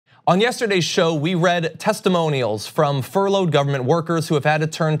On yesterday's show, we read testimonials from furloughed government workers who have had to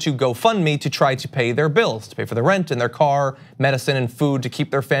turn to GoFundMe to try to pay their bills, to pay for the rent in their car, medicine and food to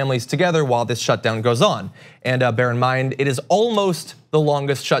keep their families together while this shutdown goes on. And bear in mind, it is almost the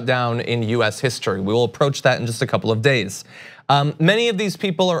longest shutdown in US history. We will approach that in just a couple of days. Many of these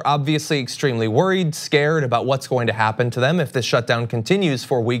people are obviously extremely worried, scared about what's going to happen to them if this shutdown continues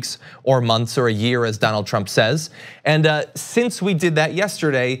for weeks or months or a year, as Donald Trump says. And since we did that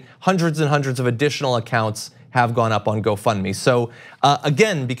yesterday, hundreds and hundreds of additional accounts have gone up on GoFundMe. So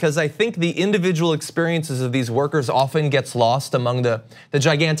again, because I think the individual experiences of these workers often gets lost among the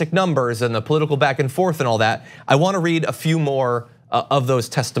gigantic numbers and the political back and forth and all that, I want to read a few more of those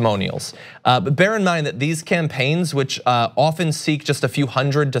testimonials. But bear in mind that these campaigns, which often seek just a few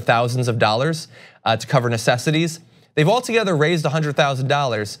hundred to thousands of dollars to cover necessities, they've altogether raised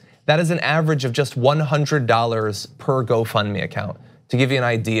 $100,000. That is an average of just $100 per GoFundMe account, to give you an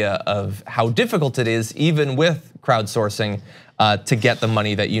idea of how difficult it is, even with crowdsourcing, to get the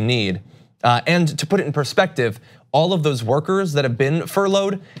money that you need. And to put it in perspective, all of those workers that have been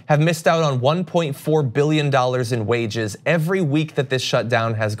furloughed have missed out on $1.4 billion in wages every week that this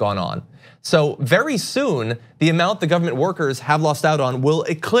shutdown has gone on. So very soon, the amount the government workers have lost out on will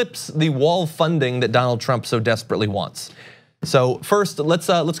eclipse the wall funding that Donald Trump so desperately wants. So first, let's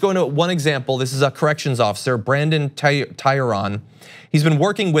go into one example. This is a corrections officer, Brandon Tyron. He's been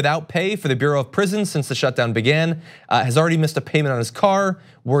working without pay for the Bureau of Prisons since the shutdown began, has already missed a payment on his car,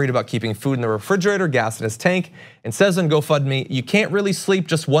 worried about keeping food in the refrigerator, gas in his tank, and says on GoFundMe, you can't really sleep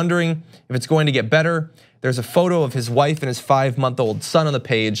just wondering if it's going to get better. There's a photo of his wife and his 5-month-old son on the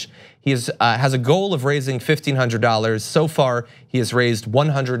page. He has a goal of raising $1,500. So far, he has raised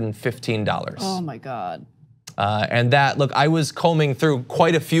 $115. Oh my God. And that, look, I was combing through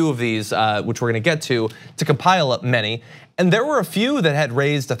quite a few of these, which we're gonna get to compile up many. And there were a few that had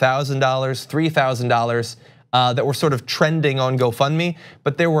raised $1,000, $3,000 that were sort of trending on GoFundMe,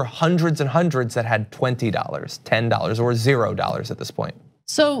 but there were hundreds and hundreds that had $20, $10, or $0 at this point.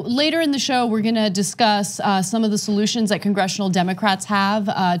 So later in the show, we're gonna discuss some of the solutions that congressional Democrats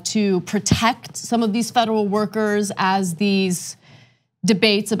have to protect some of these federal workers as these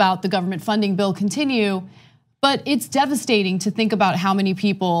debates about the government funding bill continue. But it's devastating to think about how many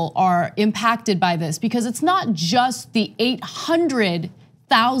people are impacted by this, because it's not just the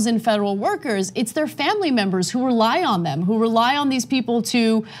 800,000 federal workers, it's their family members who rely on them, who rely on these people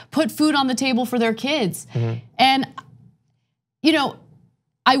to put food on the table for their kids. And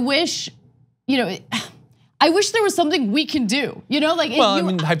I wish, I wish there was something we can do, like. Well, I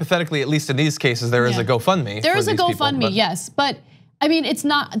mean, hypothetically, at least in these cases, there is a GoFundMe. There is a GoFundMe, yes, but I mean, it's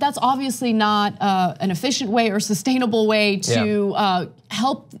not. That's obviously not an efficient way or sustainable way to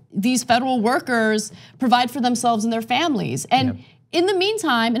help these federal workers provide for themselves and their families. And in the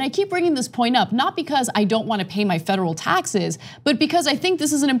meantime, and I keep bringing this point up, not because I don't want to pay my federal taxes, but because I think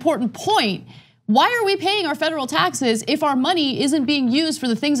this is an important point. Why are we paying our federal taxes if our money isn't being used for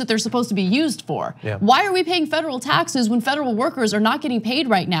the things that they're supposed to be used for? Why are we paying federal taxes when federal workers are not getting paid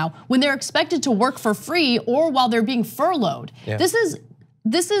right now, when they're expected to work for free or while they're being furloughed? This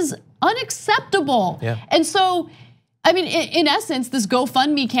is unacceptable. And so, I mean, in essence, this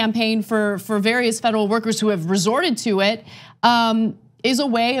GoFundMe campaign for various federal workers who have resorted to it is a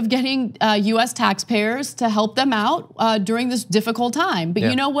way of getting US taxpayers to help them out during this difficult time. But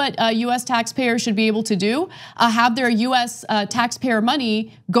you know what US taxpayers should be able to do? Have their US taxpayer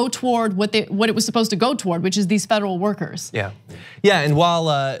money go toward what it was supposed to go toward, which is these federal workers. And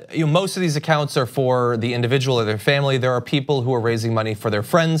while most of these accounts are for the individual or their family, there are people who are raising money for their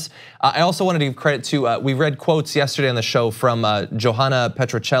friends. I also wanted to give credit to, we read quotes yesterday on the show from Johanna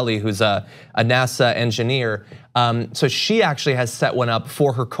Petrocelli, who's a NASA engineer. So she actually has set one up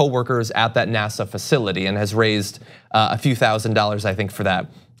for her coworkers at that NASA facility and has raised a few $1,000s, I think, for that.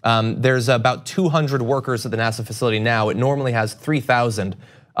 There's about 200 workers at the NASA facility now. It normally has 3,000.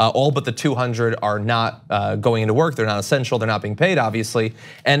 All but the 200 are not going into work. They're not essential. They're not being paid, obviously.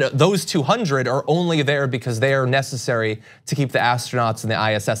 And those 200 are only there because they are necessary to keep the astronauts and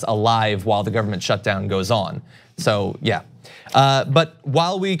the ISS alive while the government shutdown goes on. So yeah. But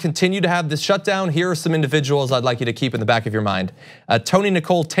while we continue to have this shutdown, here are some individuals I'd like you to keep in the back of your mind. Tony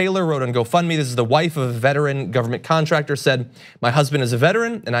Nicole Taylor wrote on GoFundMe, this is the wife of a veteran government contractor, said, my husband is a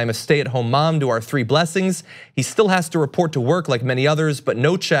veteran and I'm a stay-at-home mom to our 3 blessings. He still has to report to work like many others, but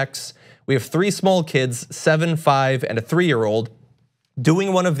no checks. We have 3 small kids, 7, 5, and a 3-year-old.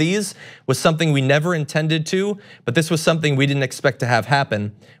 Doing one of these was something we never intended to, but this was something we didn't expect to have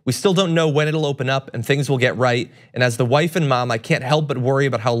happen. We still don't know when it'll open up and things will get right. And as the wife and mom, I can't help but worry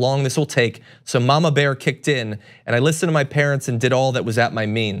about how long this will take. So Mama Bear kicked in and I listened to my parents and did all that was at my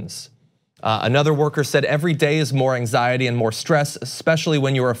means. Another worker said every day is more anxiety and more stress, especially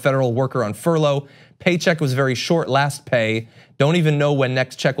when you're a federal worker on furlough. Paycheck was very short last pay. Don't even know when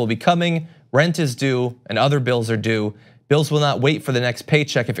next check will be coming. Rent is due and other bills are due. Bills will not wait for the next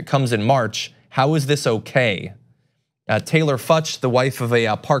paycheck if it comes in March. How is this okay? Taylor Futch, the wife of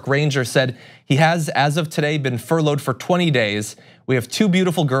a park ranger, said he has, as of today, been furloughed for 20 days. We have 2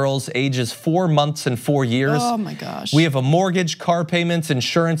 beautiful girls, ages 4 months and 4 years. Oh my gosh. We have a mortgage, car payments,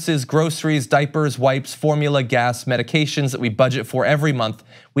 insurances, groceries, diapers, wipes, formula, gas, medications that we budget for every month.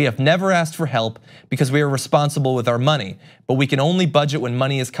 We have never asked for help because we are responsible with our money, but we can only budget when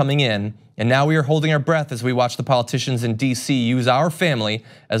money is coming in. And now we are holding our breath as we watch the politicians in DC use our family,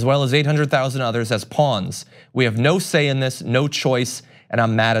 as well as 800,000 others, as pawns. We have no say in this, no choice, and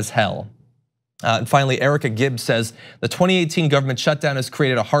I'm mad as hell. And finally, Erica Gibbs says, the 2018 government shutdown has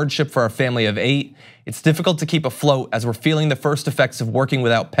created a hardship for our family of 8. It's difficult to keep afloat as we're feeling the first effects of working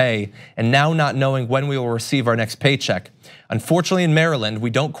without pay and now not knowing when we will receive our next paycheck. Unfortunately, in Maryland,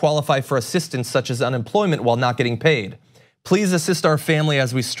 we don't qualify for assistance such as unemployment while not getting paid. Please assist our family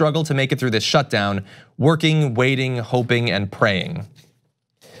as we struggle to make it through this shutdown, working, waiting, hoping, and praying.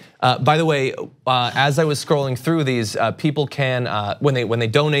 By the way, as I was scrolling through these, people can, when they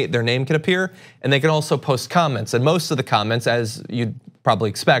donate, their name can appear, and they can also post comments. And most of the comments, as you'd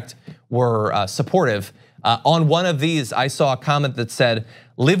probably expect, were supportive. On one of these, I saw a comment that said,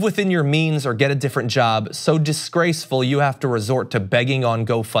 "Live within your means or get a different job. So disgraceful you have to resort to begging on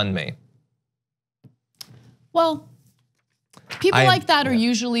GoFundMe." Well, people like that are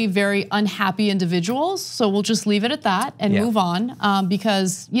usually very unhappy individuals, so we'll just leave it at that and move on,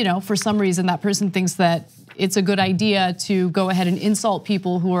 because for some reason that person thinks that it's a good idea to go ahead and insult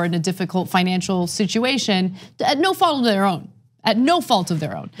people who are in a difficult financial situation at no fault of their own. At no fault of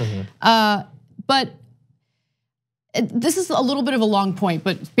their own. But this is a little bit of a long point,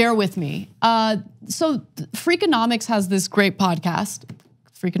 but bear with me. So Freakonomics has this great podcast.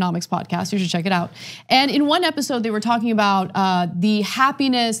 Freakonomics podcast, you should check it out. And in one episode, they were talking about the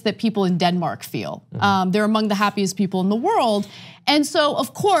happiness that people in Denmark feel. They're among the happiest people in the world. And so,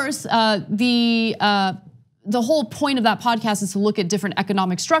 of course, the whole point of that podcast is to look at different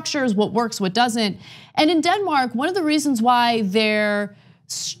economic structures, what works, what doesn't. And in Denmark, one of the reasons why their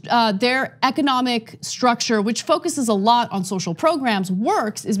economic structure, which focuses a lot on social programs,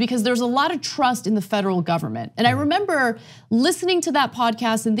 works is because there's a lot of trust in the federal government. And I remember listening to that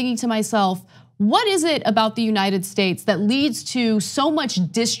podcast and thinking to myself, what is it about the United States that leads to so much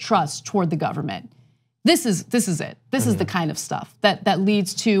distrust toward the government? This is it. This is the kind of stuff that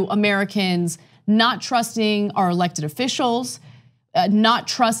leads to Americans not trusting our elected officials, not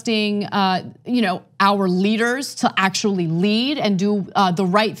trusting our leaders to actually lead and do the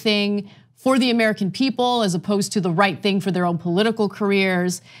right thing for the American people as opposed to the right thing for their own political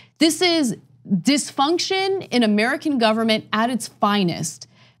careers. This is dysfunction in American government at its finest.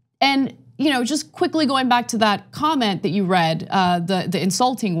 And just quickly going back to that comment that you read, the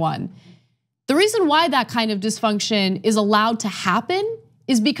insulting one, the reason why that kind of dysfunction is allowed to happen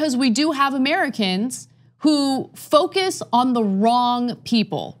is because we do have Americans who focus on the wrong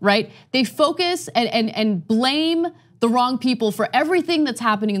people, right? They focus and blame the wrong people for everything that's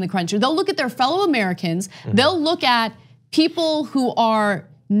happening in the country. They'll look at their fellow Americans, they'll look at people who are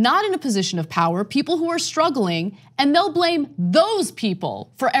not in a position of power, people who are struggling, and they'll blame those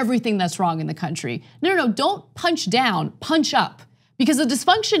people for everything that's wrong in the country. No, don't punch down, punch up. Because the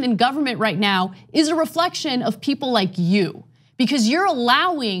dysfunction in government right now is a reflection of people like you. Because you're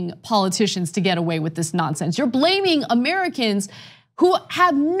allowing politicians to get away with this nonsense. You're blaming Americans who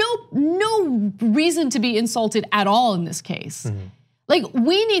have no reason to be insulted at all in this case. Like,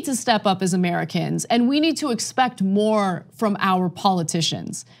 we need to step up as Americans and we need to expect more from our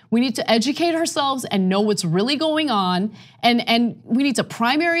politicians. We need to educate ourselves and know what's really going on, and we need to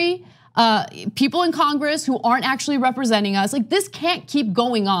primary people in Congress who aren't actually representing us. Like, this can't keep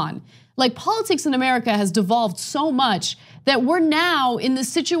going on. Like, politics in America has devolved so much that we're now in this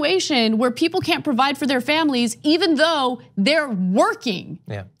situation where people can't provide for their families even though they're working.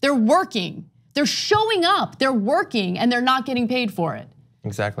 They're working. They're showing up, they're working, and they're not getting paid for it.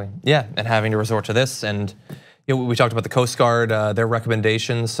 Exactly, yeah, and having to resort to this. And we talked about the Coast Guard, their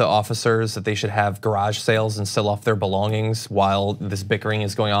recommendations to officers that they should have garage sales and sell off their belongings while this bickering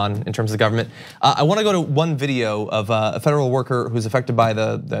is going on in terms of the government. I wanna go to one video of a federal worker who's affected by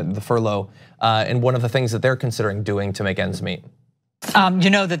the furlough and one of the things that they're considering doing to make ends meet. You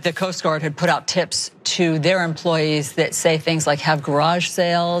know that the Coast Guard had put out tips to their employees that say things like have garage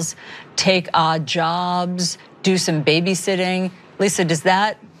sales, take odd jobs, do some babysitting. Lisa, does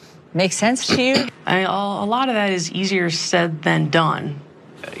that make sense to you? A lot of that is easier said than done,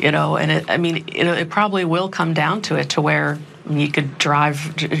 you know, and it probably will come down to it, to where you could drive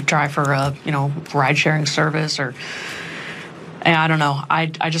for a, you know, ride sharing service, or I don't know.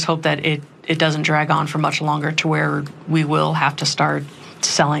 I just hope that it doesn't drag on for much longer, to where we will have to start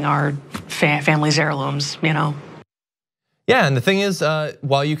selling our family's heirlooms, you know. Yeah, and the thing is,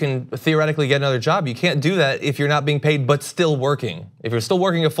 while you can theoretically get another job, you can't do that if you're not being paid but still working. If you're still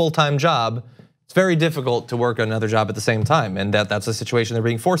working a full-time job, it's very difficult to work another job at the same time, and that's a situation they're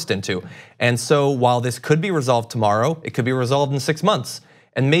being forced into. And so while this could be resolved tomorrow, it could be resolved in 6 months.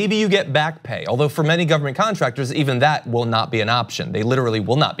 And maybe you get back pay, although for many government contractors, even that will not be an option. They literally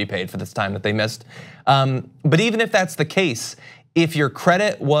will not be paid for this time that they missed. But even if that's the case, if your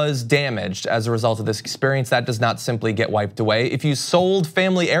credit was damaged as a result of this experience, that does not simply get wiped away. If you sold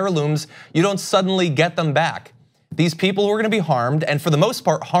family heirlooms, you don't suddenly get them back. These people who are gonna be harmed, and for the most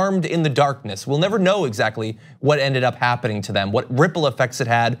part, harmed in the darkness. We'll never know exactly what ended up happening to them, what ripple effects it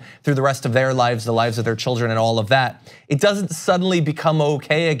had through the rest of their lives, the lives of their children, and all of that. It doesn't suddenly become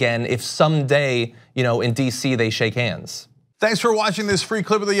okay again if someday, you know, in DC they shake hands. Thanks for watching this free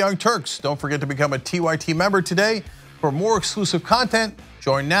clip of the Young Turks. Don't forget to become a TYT member today. For more exclusive content,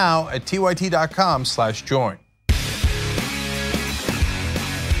 join now at tyt.com/join.